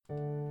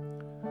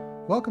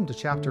Welcome to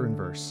Chapter and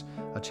Verse,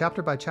 a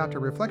chapter-by-chapter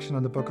reflection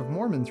on the Book of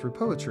Mormon through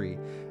poetry,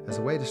 as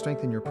a way to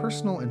strengthen your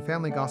personal and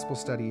family gospel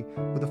study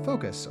with a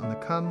focus on the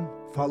Come,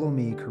 Follow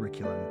Me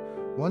curriculum.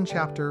 One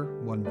chapter,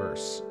 one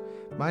verse.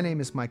 My name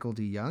is Michael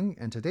D. Young,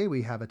 and today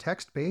we have a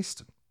text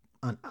based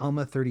on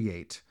Alma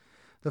 38.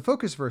 The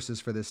focus verses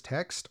for this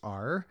text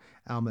are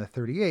Alma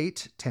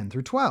 38, 10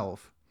 through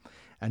 12.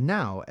 And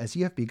now, as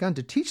ye have begun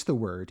to teach the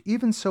word,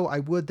 even so I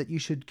would that you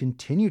should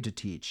continue to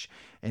teach,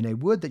 and I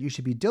would that you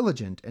should be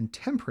diligent and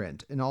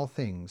temperate in all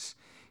things.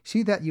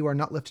 See that you are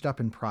not lifted up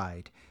in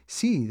pride.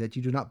 See that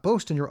you do not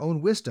boast in your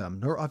own wisdom,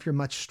 nor of your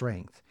much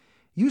strength.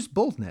 Use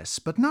boldness,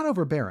 but not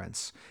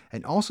overbearance,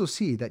 and also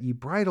see that ye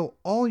bridle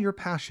all your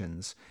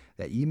passions,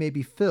 that ye may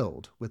be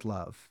filled with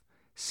love.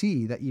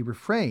 See that ye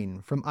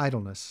refrain from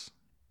idleness.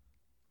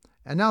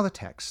 And now the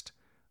text.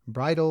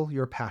 Bridle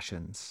your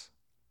passions.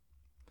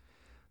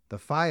 The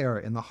fire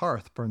in the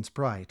hearth burns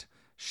bright,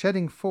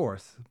 shedding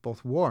forth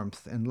both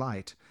warmth and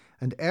light,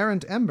 and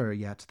errant ember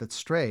yet that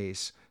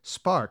strays,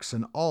 sparks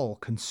an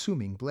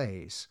all-consuming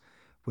blaze.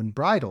 When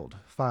bridled,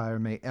 fire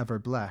may ever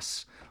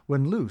bless,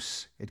 when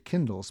loose, it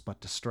kindles but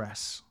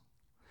distress.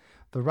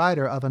 The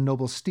rider of a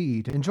noble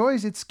steed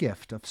enjoys its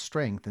gift of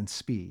strength and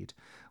speed.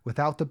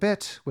 Without the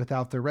bit,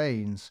 without the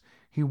reins,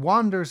 he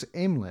wanders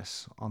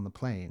aimless on the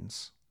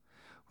plains.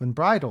 When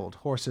bridled,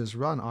 horses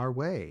run our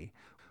way.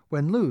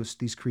 When loosed,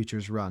 these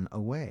creatures run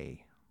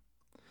away.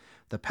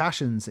 The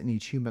passions in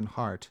each human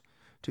heart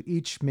to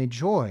each may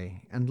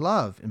joy and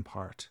love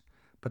impart,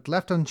 but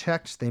left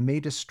unchecked they may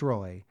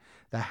destroy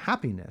the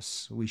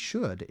happiness we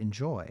should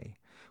enjoy.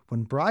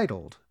 When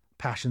bridled,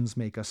 passions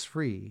make us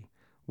free.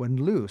 When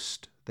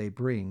loosed, they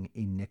bring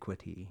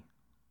iniquity.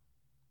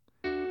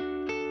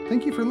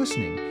 Thank you for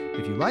listening.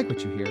 If you like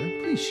what you hear,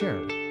 please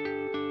share.